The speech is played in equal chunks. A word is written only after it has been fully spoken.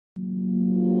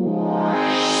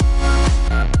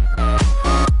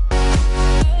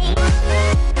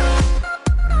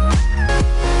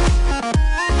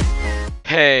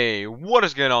What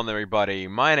is going on, everybody?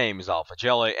 My name is Alpha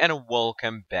Jelly, and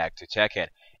welcome back to Tekkit.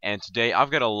 And today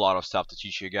I've got a lot of stuff to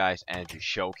teach you guys and to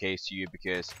showcase to you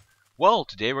because, well,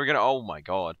 today we're gonna, oh my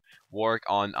god, work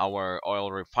on our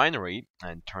oil refinery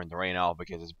and turn the rain off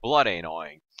because it's bloody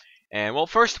annoying. And well,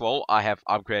 first of all, I have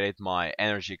upgraded my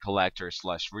energy collector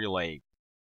slash relay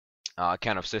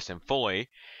kind of system fully,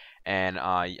 and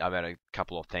I've had a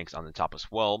couple of things on the top as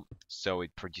well, so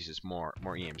it produces more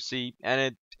EMC,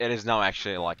 and it is now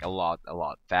actually like a lot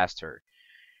faster.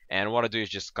 And what I do is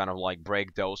just kind of like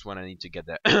break those when I need to get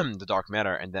the the dark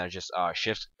matter, and then I just I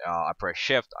press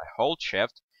shift, I hold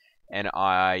shift, and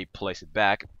I place it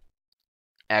back.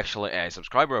 Actually, a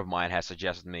subscriber of mine has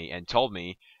suggested me and told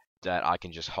me that I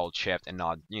can just hold shift and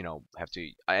not, have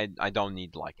to. I don't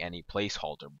need like any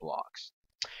placeholder blocks.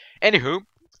 Anywho,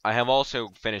 I have also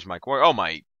finished my core. Oh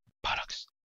my buttocks!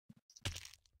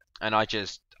 And I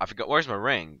forgot, where's my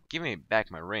ring? Give me back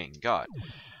my ring, God.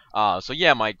 So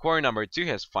yeah, my quarry number 2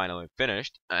 has finally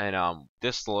finished, and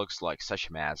this looks like such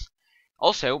a mess.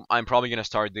 Also, I'm probably gonna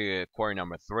start the quarry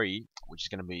number 3, which is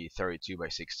gonna be 32 by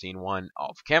 16 one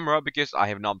off camera because I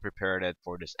have not prepared it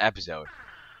for this episode.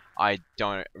 I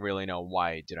don't really know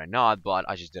why did I not, but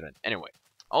I just didn't. Anyway,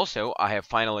 also I have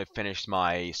finally finished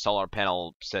my solar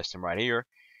panel system right here,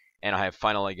 and I have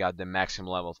finally got the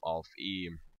maximum level of the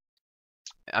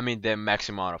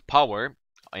maximum amount of power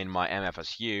in my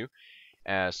MFSU.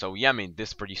 So yeah,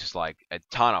 this produces like a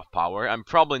ton of power. I'm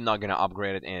probably not gonna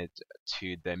upgrade it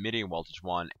to the medium voltage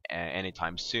one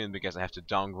anytime soon because I have to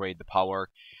downgrade the power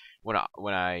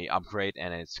when I upgrade,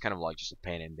 and it's kind of like just a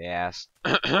pain in the ass.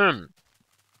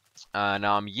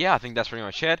 And yeah, I think that's pretty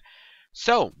much it.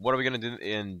 So, what are we gonna do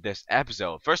in this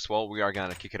episode? First of all, we are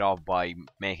gonna kick it off by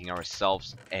making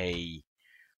ourselves a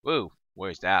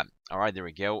where's that? Alright, there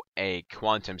we go. A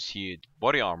quantum suit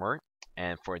body armor.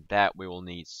 And for that, we will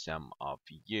need some of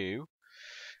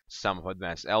some of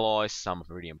advanced alloys, some of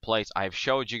iridium plates. I've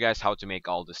showed you guys how to make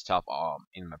all this stuff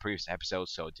in my previous episode,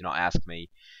 so do not ask me.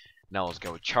 Now let's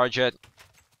go charge it.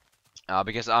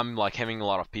 Because I'm like having a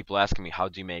lot of people asking me how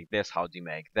do you make this, how do you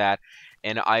make that,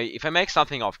 and if I make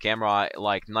something off camera,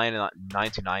 like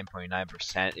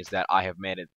 99.9% is that I have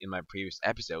made it in my previous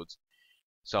episodes.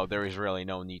 So there is really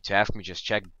no need to ask me. Just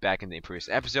check back in the previous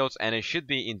episodes, and it should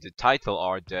be in the title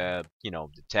or the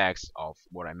the text of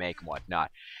what I make and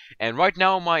whatnot. And right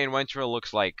now my inventory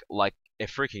looks like a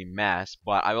freaking mess,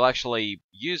 but I will actually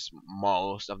use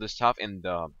most of the stuff in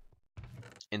the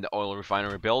oil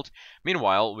refinery build.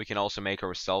 Meanwhile, we can also make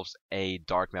ourselves a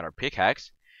dark matter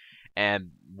pickaxe.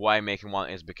 And why I'm making one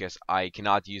is because I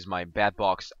cannot use my bat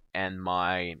box and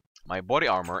my body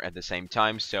armor at the same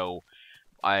time, so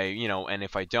and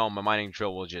if I don't, my mining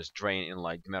drill will just drain in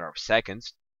like a matter of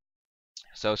seconds.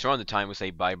 So it's around the time we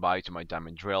say bye-bye to my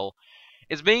diamond drill.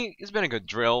 It's been a good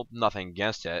drill, nothing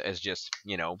against it. It's just,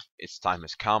 its time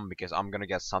has come because I'm gonna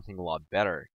get something a lot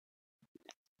better.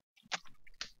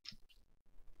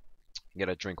 Get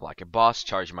a drink like a boss,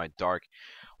 charge my dark.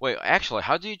 Wait, actually,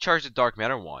 how do you charge the dark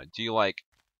matter one? Do you like,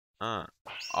 oh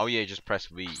yeah, just press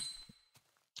V.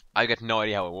 I got no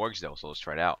idea how it works though, so let's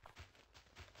try it out.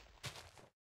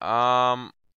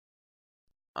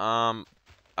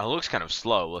 It looks kind of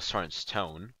slow. Let's try in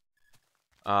stone.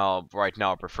 Right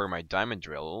now I prefer my diamond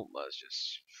drill. Let's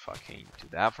just fucking do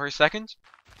that for a second.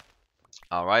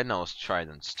 Alright, now let's try it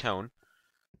in stone.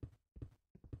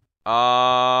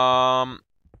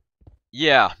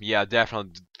 Yeah,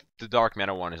 definitely. The dark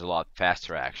matter one is a lot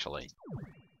faster, actually.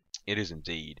 It is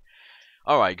indeed.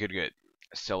 Alright, good.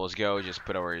 So let's go. Just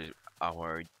put our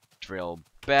drill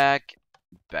back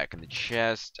in the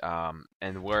chest,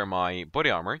 and wear my body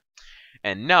armor.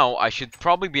 And now I should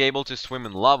probably be able to swim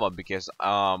in lava because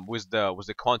with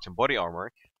the quantum body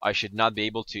armor, I should not be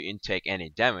able to intake any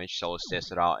damage. So let's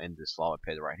test it out in this lava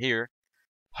pit right here.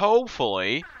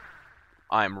 Hopefully,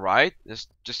 I'm right.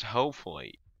 Just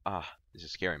hopefully. This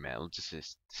is scary, man. This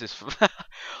is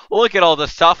look at all the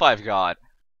stuff I've got.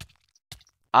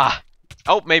 Oh,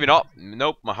 maybe not.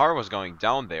 Nope, my heart was going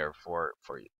down there for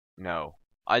no.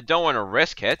 I don't want to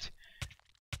risk it.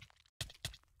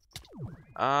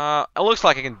 It looks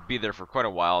like I can be there for quite a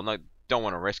while. I don't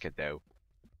want to risk it though.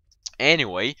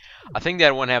 Anyway, I think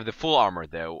that when I have the full armor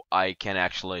though, I can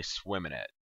actually swim in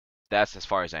it. That's as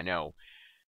far as I know.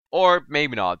 Or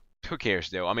maybe not. Who cares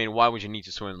though? I mean, why would you need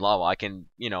to swim in lava? I can,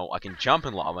 I can jump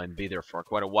in lava and be there for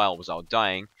quite a while without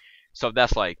dying. So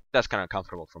that's kind of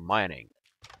comfortable for mining.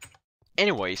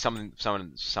 Anyway, some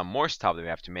more stuff that we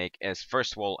have to make is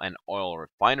first of all an oil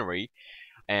refinery.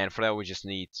 And for that we just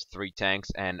need 3 tanks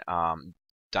and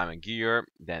diamond gear,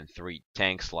 then 3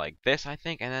 tanks like this, I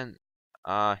think, and then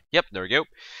Yep, there we go.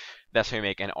 That's how you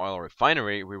make an oil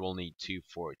refinery. We will need 2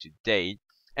 for today.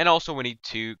 And also we need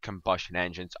 2 combustion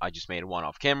engines. I just made one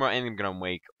off camera and I'm gonna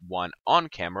make one on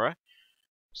camera.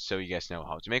 So you guys know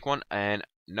how to make one. And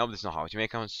no, this is not how to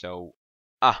make one, so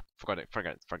forgot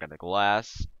the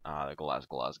glass. The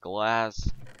glass.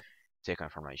 Take one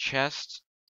from my chest.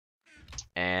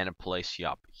 And place you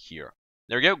up here.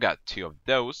 There we go, got 2 of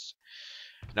those.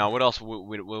 Now, what else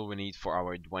will we need for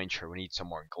our adventure? We need some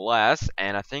more glass,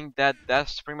 and I think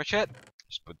that's pretty much it.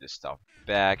 Just put this stuff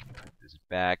back,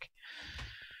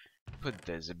 put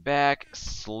this back,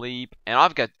 sleep, and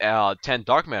I've got 10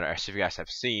 dark matter, as you guys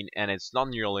have seen, and it's not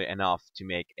nearly enough to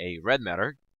make a red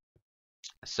matter,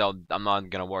 so I'm not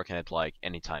gonna work on it like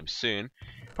anytime soon.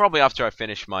 Probably after I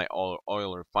finish my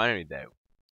oil refinery, though.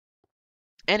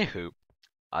 Anywho,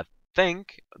 I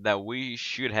think that we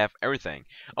should have everything.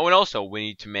 Oh, and also we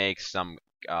need to make some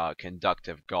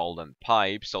conductive golden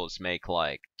pipes, so let's make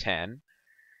like 10.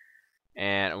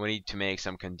 And we need to make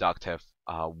some conductive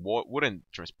wooden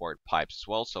transport pipes as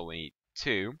well, so we need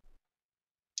 2.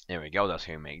 There we go, that's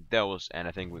how we make those, and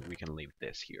I think we can leave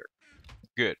this here.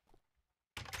 Good.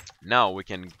 Now we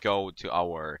can go to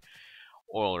our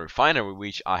oil refinery,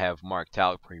 which I have marked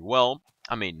out pretty well.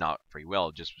 I mean, not pretty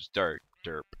well, just was dirt,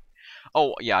 derp.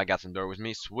 Oh, yeah, I got some dirt with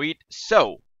me. Sweet.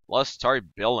 So, let's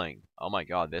start building. Oh my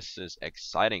god, this is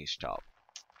exciting stuff.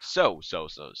 So.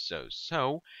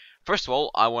 First of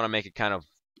all, I want to make it kind of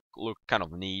look kind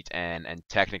of neat and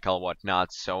technical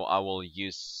whatnot. So I will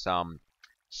use some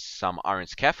iron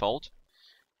scaffold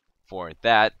for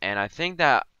that. And I think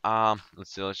that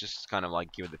let's see, let's just kind of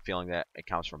like give it the feeling that it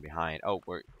comes from behind. Oh,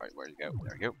 where'd it go?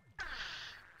 There we go.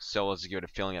 So let's give it a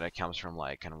feeling that it comes from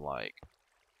like kind of like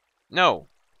no.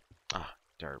 Ah,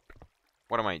 derp.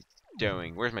 What am I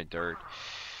doing? Where's my dirt?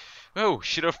 Oh,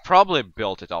 should have probably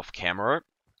built it off camera.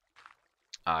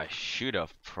 I should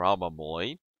have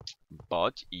probably,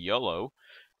 but YOLO.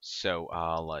 So,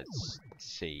 let's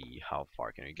see how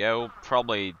far can we go.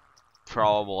 Probably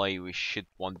we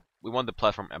want the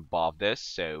platform above this,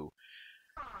 so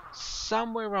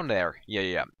somewhere around there.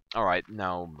 Yeah. All right,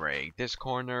 now break this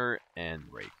corner and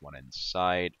break one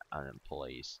inside, and then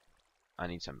place. I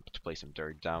need to place some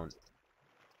dirt down.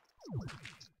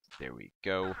 There we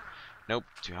go. Nope,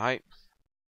 too high.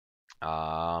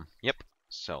 Yep.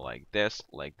 So like this.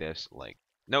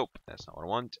 Nope, that's not what I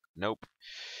want. Nope.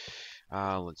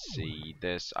 Let's see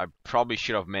this. I probably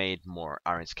should have made more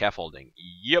iron scaffolding.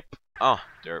 Yep. Ah,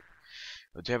 derp.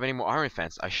 Do you have any more iron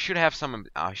fence? I should have some.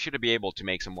 I should be able to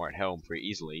make some more at home pretty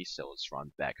easily. So let's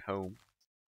run back home.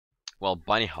 Well,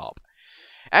 bunny hop.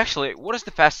 Actually, what is the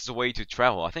fastest way to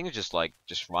travel? I think it's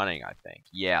just running, I think.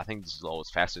 Yeah, I think this is always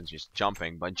faster than just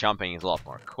jumping, but jumping is a lot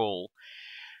more cool.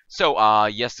 So,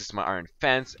 yes, this is my iron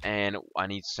fence, and I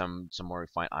need some more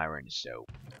refined iron, so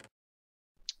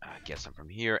get some from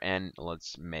here, and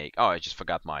let's make, oh, I just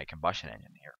forgot my combustion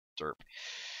engine here,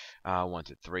 derp. 1,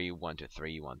 2, 3, 1, 2,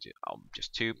 3, 1, 2,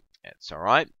 just 2, it's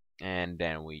alright, and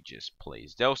then we just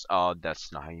place those. Oh,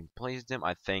 that's not how you place them.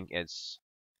 I think it's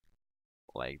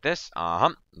like this.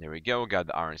 There we go. Got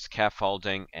the iron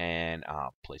scaffolding and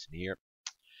place it here.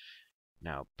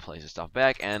 Now place the stuff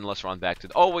back and let's run back to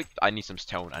the. Oh wait, I need some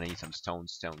stone. I need some stone.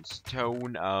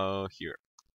 Here.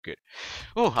 Good.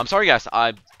 Oh, I'm sorry guys.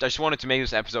 I just wanted to make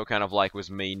this episode kind of like with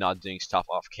me not doing stuff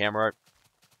off camera,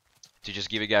 to just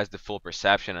give you guys the full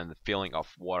perception and the feeling of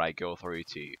what I go through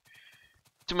to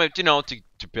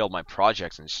build my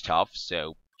projects and stuff.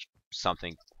 So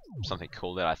something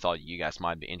cool that I thought you guys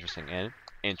might be interested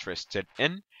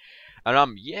in.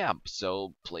 And yeah,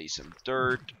 so place some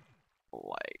dirt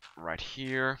like right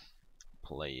here.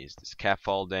 Place the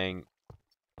scaffolding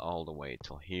all the way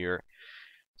till here.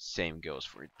 Same goes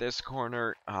for this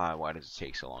corner. Why does it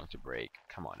take so long to break?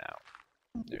 Come on now.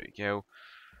 There you go.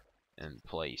 And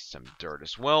place some dirt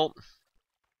as well.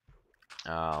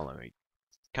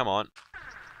 Come on.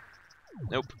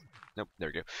 Nope. There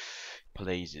we go.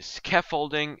 Place the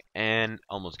scaffolding and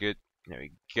almost good. There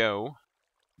we go.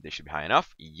 They should be high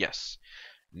enough. Yes.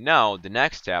 Now the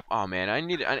next step. Oh man,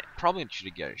 I probably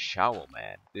should get a shovel,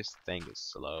 man. This thing is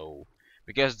slow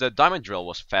because the diamond drill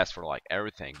was fast for like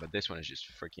everything, but this one is just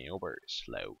freaking over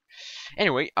slow.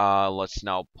 Anyway, let's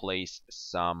now place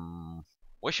some.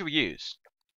 What should we use?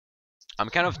 I'm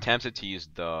kind of tempted to use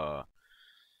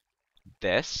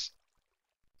this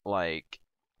like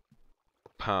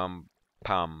pum.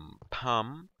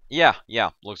 Yeah,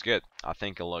 looks good. I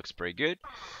think it looks pretty good.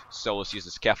 So let's use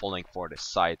the scaffolding for the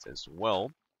sides as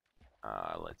well.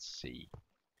 Let's see.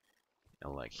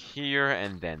 Like here,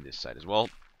 and then this side as well.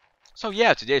 So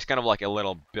yeah, today is kind of like a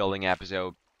little building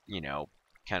episode.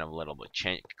 kind of a little bit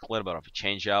of a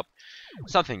change up,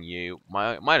 something new.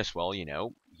 Might as well, you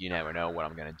know. You never know what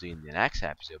I'm gonna do in the next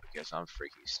episode because I'm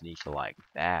freaking sneaky like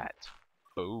that.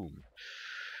 Boom.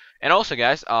 And also,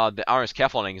 guys, the iron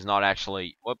scaffolding is not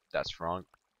actually. Whoop, that's wrong.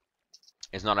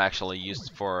 It's not actually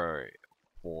used for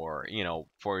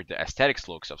for the aesthetics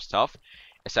looks of stuff.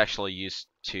 It's actually used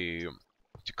to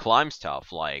climb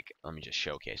stuff. Like, let me just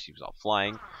showcase you without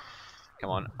flying. Come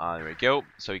on, there we go.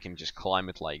 So you can just climb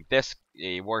it like this.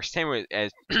 It works same way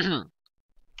as.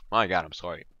 My God, I'm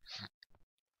sorry.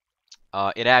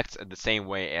 It acts the same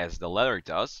way as the leather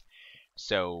does.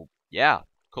 So yeah,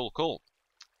 cool, cool.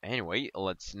 Anyway,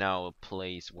 let's now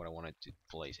place what I wanted to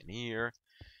place in here.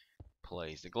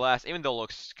 Place the glass. Even though it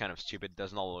looks kind of stupid,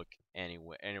 does not look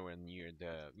anywhere near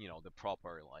the the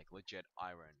proper like legit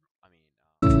iron. I mean.